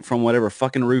scream it from whatever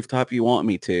fucking rooftop you want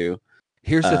me to.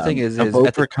 Here's the thing: a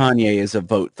vote for Kanye is a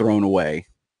vote thrown away.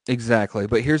 Exactly,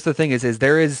 but here's the thing: is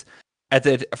there is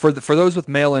for those with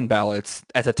mail-in ballots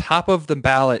at the top of the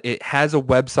ballot, it has a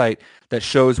website that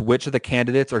shows which of the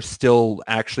candidates are still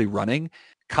actually running.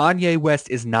 Kanye West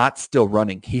is not still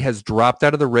running. He has dropped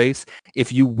out of the race.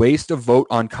 If you waste a vote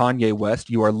on Kanye West,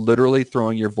 you are literally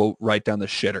throwing your vote right down the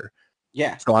shitter.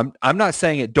 Yeah. So I'm not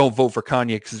saying it don't vote for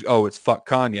Kanye because it's fuck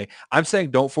Kanye. I'm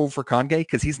saying don't vote for Kanye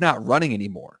because he's not running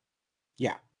anymore.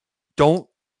 Yeah. Don't.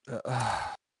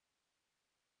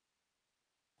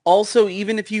 Also,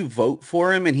 even if you vote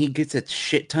for him and he gets a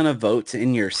shit ton of votes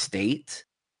in your state,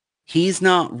 he's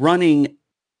not running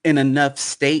in enough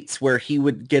states where he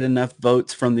would get enough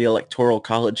votes from the Electoral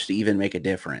College to even make a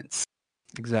difference.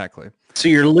 Exactly. So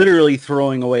you're literally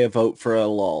throwing away a vote for a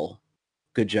lull.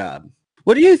 Good job.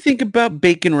 What do you think about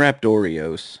bacon wrapped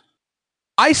Oreos?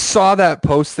 I saw that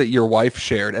post that your wife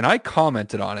shared and I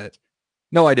commented on it.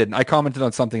 No, I didn't. I commented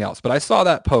on something else, but I saw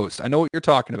that post. I know what you're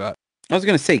talking about. I was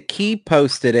going to say Key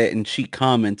posted it and she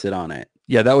commented on it.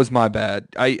 Yeah, that was my bad.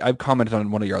 I commented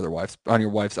on your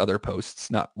wife's other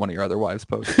posts, not one of your other wives'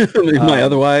 posts. My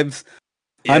other wives.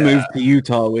 Yeah. I moved to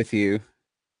Utah with you.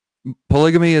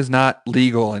 Polygamy is not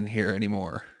legal in here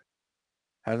anymore.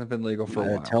 Hasn't been legal for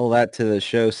a while. Tell that to the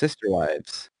show Sister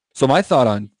Wives. So my thought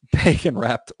on bacon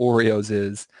wrapped Oreos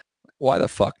is, why the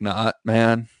fuck not,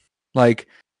 man? Like,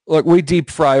 look, we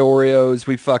deep fry Oreos.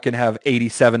 We fucking have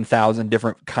 87,000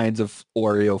 different kinds of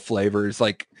Oreo flavors.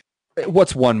 Like,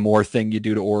 what's one more thing you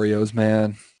do to Oreos,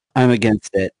 man? I'm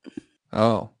against it.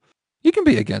 Oh, you can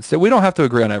be against it. We don't have to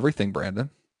agree on everything, Brandon.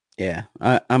 Yeah,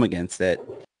 I'm against it.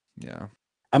 Yeah.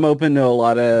 I'm open to a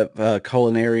lot of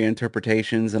culinary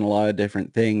interpretations and a lot of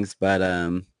different things, but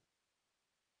I'm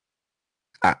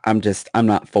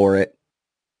not for it.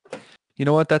 You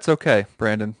know what? That's okay,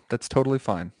 Brandon. That's totally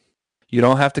fine. You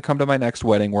don't have to come to my next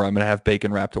wedding where I'm going to have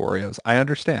bacon wrapped Oreos. I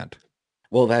understand.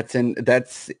 Well, that's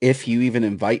if you even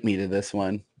invite me to this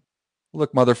one.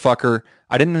 Look, motherfucker,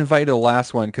 I didn't invite you to the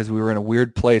last one because we were in a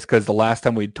weird place because the last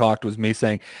time we talked was me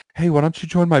saying, hey, why don't you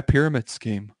join my pyramid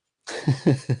scheme?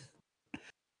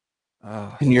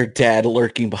 And your dad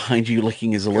lurking behind you,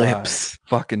 licking his lips.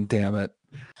 Fucking damn it.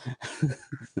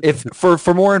 If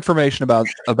for more information about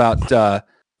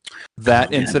that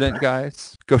incident,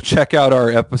 guys, go check out our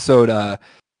episode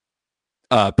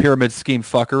Pyramid Scheme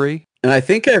Fuckery. And I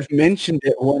think I've mentioned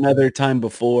it one other time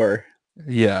before.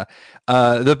 Yeah.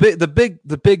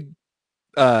 The big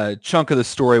chunk of the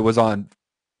story was on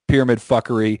pyramid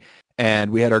fuckery,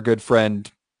 and we had our good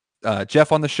friend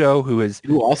Jeff on the show who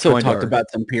also talked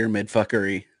about some pyramid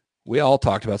fuckery. We all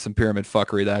talked about some pyramid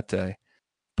fuckery that day.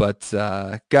 But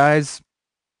guys,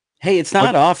 hey, it's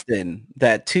not often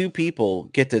that two people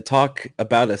get to talk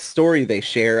about a story they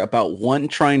share about one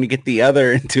trying to get the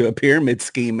other into a pyramid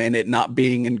scheme and it not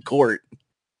being in court.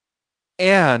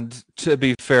 And to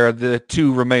be fair, the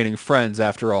two remaining friends,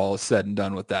 after all is said and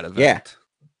done with that event. Yeah.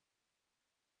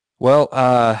 Well,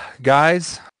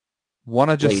 guys,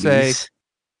 want to just say,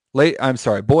 I'm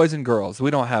sorry, boys and girls.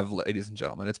 We don't have ladies and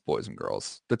gentlemen. It's boys and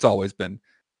girls. That's always been.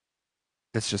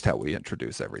 That's just how we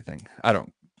introduce everything.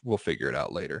 We'll figure it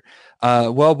out later.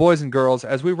 Well, boys and girls,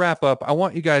 as we wrap up, I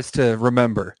want you guys to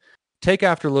remember, take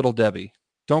after Little Debbie.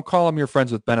 Don't call them your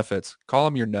friends with benefits. Call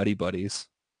them your nutty buddies.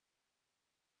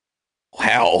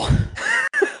 Wow.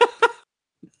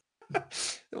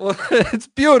 Well, it's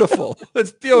beautiful.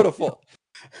 It's beautiful.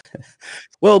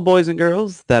 Well, boys and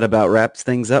girls, that about wraps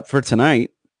things up for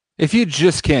tonight. If you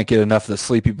just can't get enough of the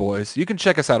Sleepy Boys, you can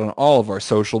check us out on all of our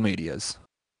social medias.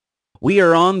 We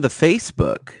are on the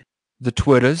Facebook, the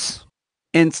Twitters,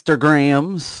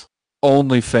 Instagrams,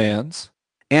 OnlyFans,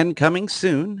 and coming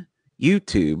soon,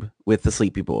 YouTube with the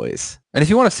Sleepy Boys. And if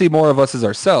you want to see more of us as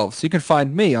ourselves, you can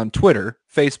find me on Twitter,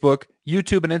 Facebook,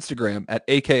 YouTube, and Instagram at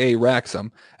AKA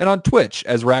Raxum, and on Twitch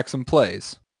as Raxum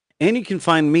Plays. And you can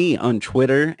find me on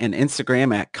Twitter and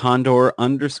Instagram at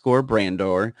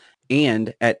Condor_Brandor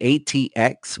and at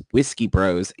ATX Whiskey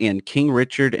Bros and King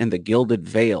Richard and the Gilded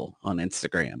Veil on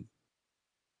Instagram.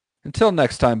 Until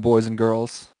next time, boys and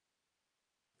girls.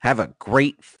 Have a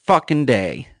great fucking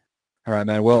day. All right,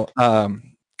 man. Well,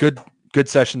 good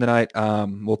session tonight.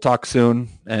 We'll talk soon.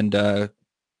 And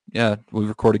yeah, we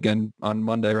record again on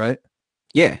Monday, right?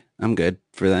 Yeah, I'm good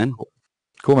for then.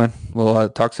 Cool, man. We'll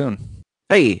talk soon.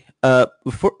 Hey,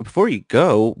 before you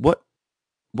go, what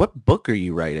book are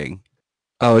you writing?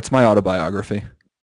 Oh, it's my autobiography.